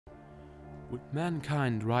With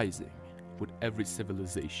mankind rising, with every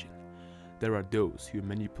civilization, there are those who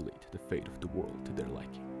manipulate the fate of the world to their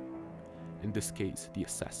liking. In this case, the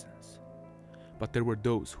assassins. But there were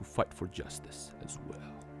those who fight for justice as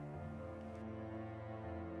well.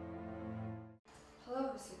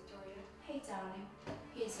 Hello, Miss Victoria. Hey, darling.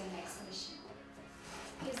 Here's your next mission.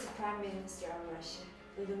 He's the Prime Minister of Russia.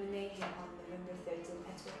 Illuminate him on November 13th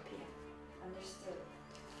at 12 p.m. Understood?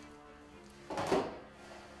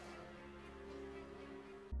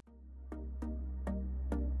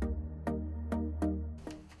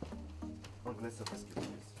 Vanessa, biscuit, please.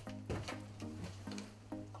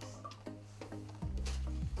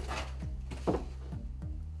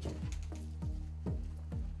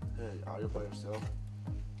 Hey, are you by yourself?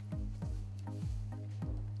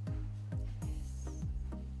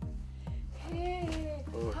 Hey,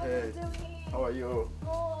 Oh, how hey. you doing? How are you?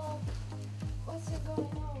 Oh, what's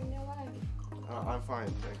going on in your life? I'm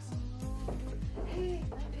fine, thanks. Hey,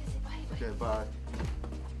 I'm busy. Bye. Okay, bye.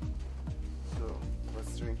 So,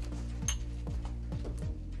 let's drink.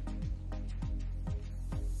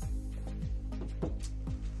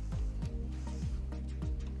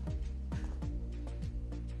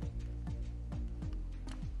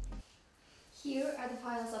 Here are the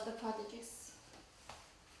files of the prodigies.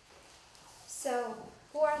 So,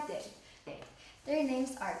 who are they? Their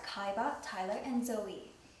names are Kaiba, Tyler, and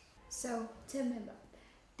Zoe. So, tell me about.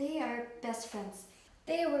 They are best friends.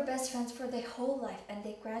 They were best friends for their whole life, and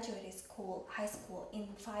they graduated high school in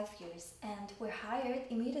 5 years, and were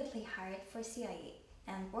immediately hired for CIA,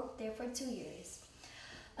 and worked there for 2 years.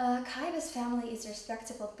 Kaiba's family is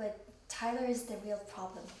respectable, but Tyler is the real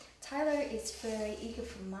problem. Tyler is very eager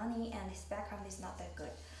for money, and his background is not that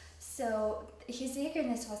good. So his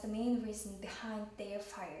eagerness was the main reason behind their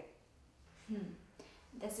fire.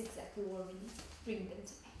 That's exactly what we need. Bring them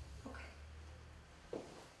to me.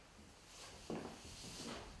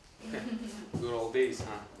 Okay. Good old days,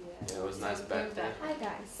 huh? Yeah, it was nice back then. Hi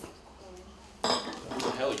guys. Who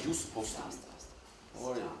the hell are you supposed to be?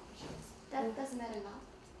 How are you? That doesn't matter now.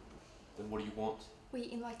 Then what do you want?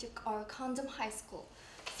 We invite you to our condom high school,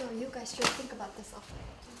 so you guys should think about this offer.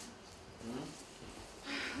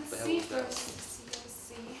 The hell See was that? first. Let's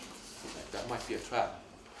see. That might be a trap.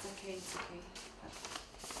 It's okay.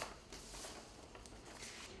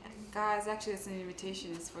 Guys, actually, it's an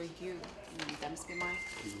invitation. It's for you. That must be mine.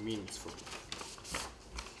 What do you mean it's for me?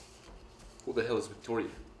 Who the hell is Victoria?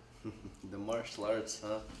 The martial arts,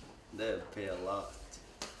 huh? They pay a lot.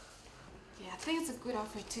 Yeah, I think it's a good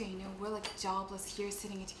offer too. We're like jobless here,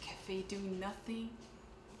 sitting at a cafe doing nothing.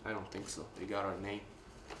 I don't think so. They got our name.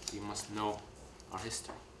 You must know our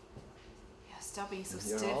history. Yeah, stop being so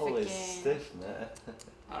You're stiff always again. stiff, man.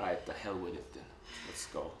 Alright, the hell with it then. Let's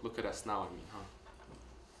go. Look at us now, huh?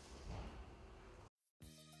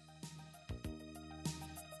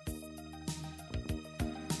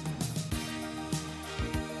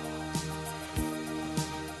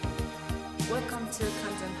 Welcome to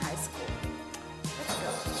Camden High School. Let's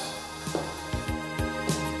go.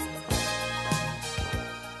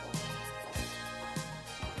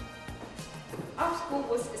 Our school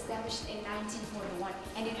was established in 1941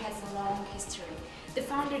 and it has a long history. The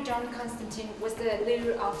founder, John Constantine, was the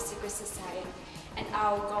leader of secret society, and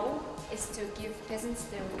our goal is to give peasants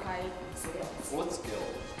the required skills. What skill?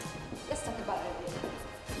 Let's talk about it later.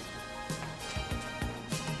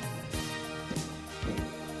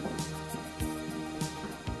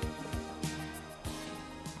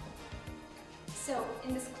 So,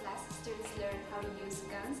 in this class, students learn how to use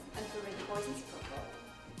guns and prevent poisons from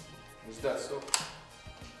both. Is that so?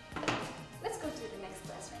 Let's go to the next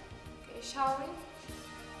classroom. Okay, shall we?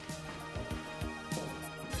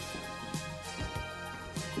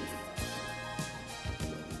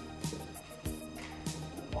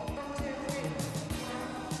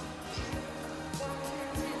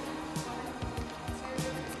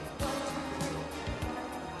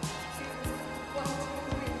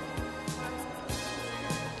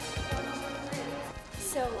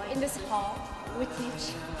 So, in this hall, we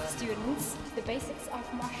teach students the basics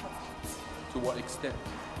of martial arts To what extent?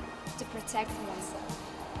 to protect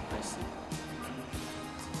oneself. I see.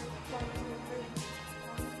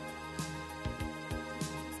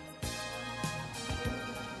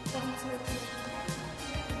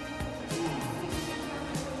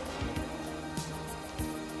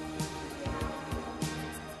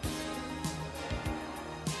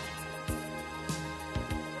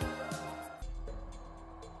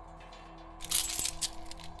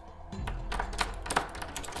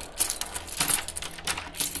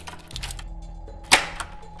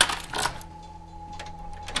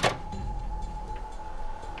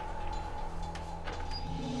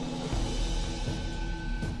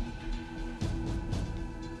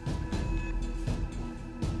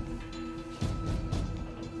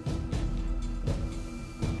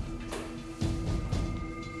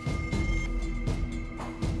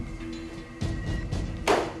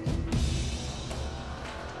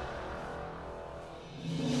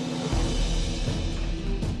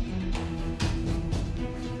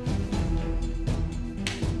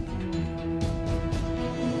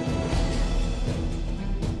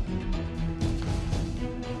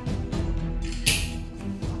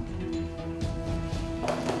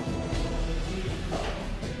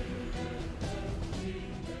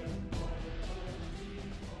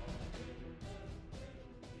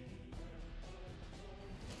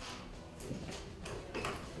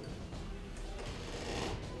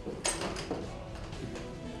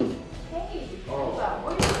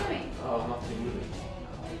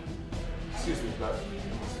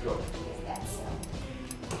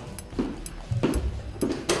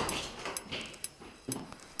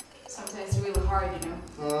 hard, you know.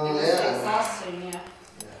 It was exhausting, yeah.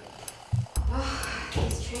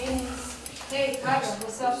 These trainings. Hey, Kyle,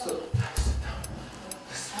 what's up? Is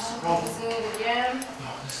it again? No,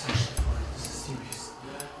 this is actually for it. This is serious.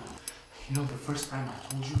 You know, the first time I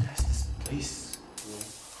told you guys this place was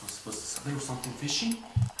supposed to there was something fishing,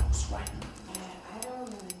 I was right. Yeah, I don't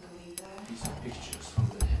really believe that. These are pictures from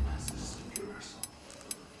the headmaster's computer, so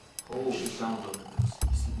you should download those.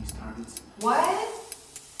 You see these targets? What?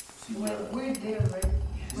 See We're there, right?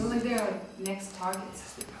 Yes. We're like their next targets.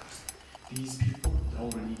 Yes, they are. These people, they're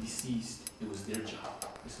already deceased. It was their job.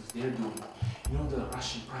 This was their doing. You know the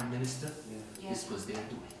Russian Prime Minister? Yeah. This was their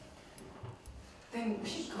doing. Then we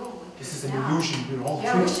should go. This is an now. illusion. We're all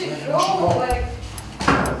Yeah, we tricked, should man. go. Like,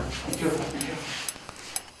 Be careful, be careful.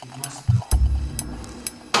 We must go.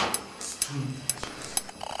 Extreme measures.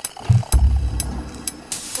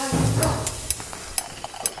 let's go.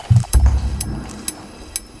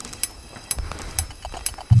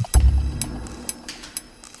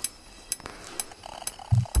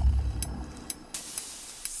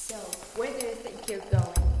 So, where do you think you're going?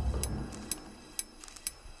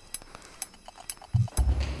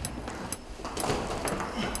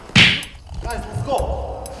 Guys, let's go.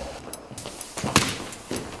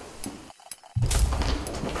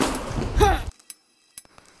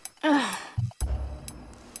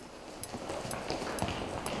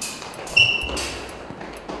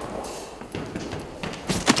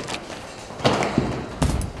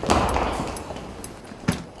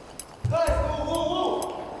 Guys, go, go, go.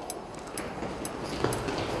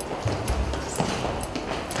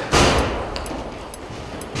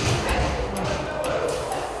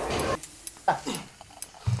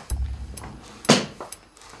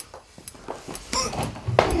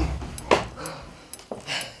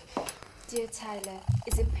 Dear Tyler,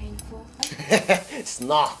 is it painful? It's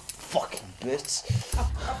not, fucking bitch.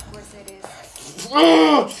 Of course it is.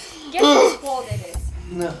 Guess whose fault it is?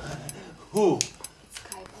 No. Who? It's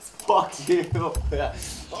Kaiba's fault. Fuck you. Yeah.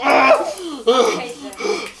 Okay then.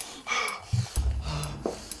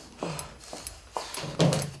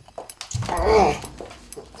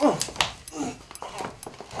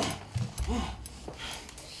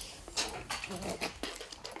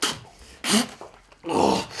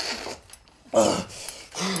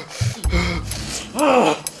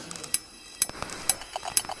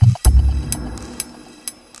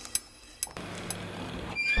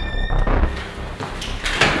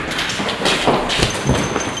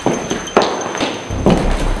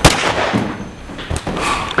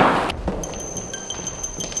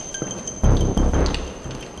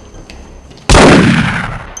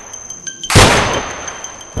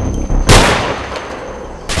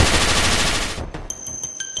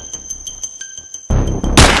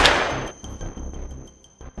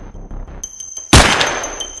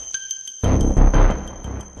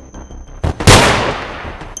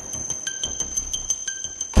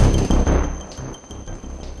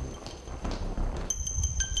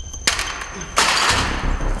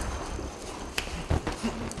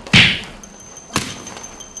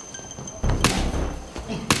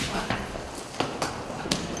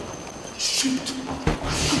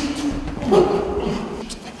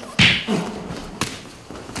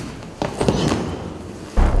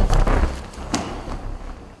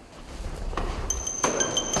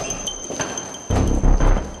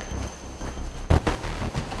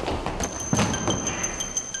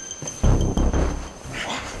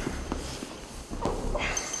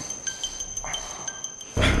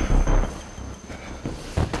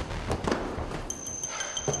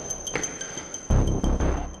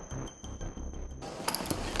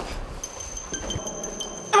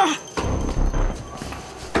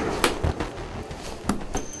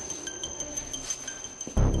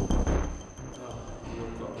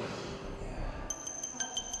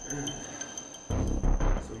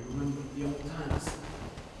 So you remember the old times?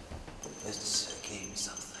 Let's give me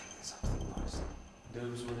something nice.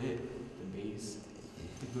 Those were it. The days.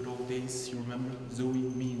 The good old days, you remember? Zoe,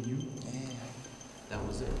 me and you? Yeah. That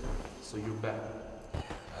was it. So you're back.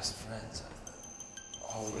 As friends.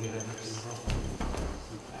 Oh, yeah, everything wrong.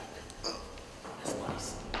 You're back. That's nice.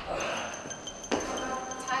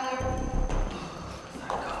 Tyler.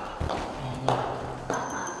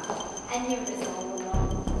 I knew it was all along.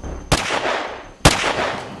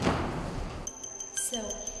 So,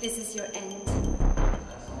 this is your end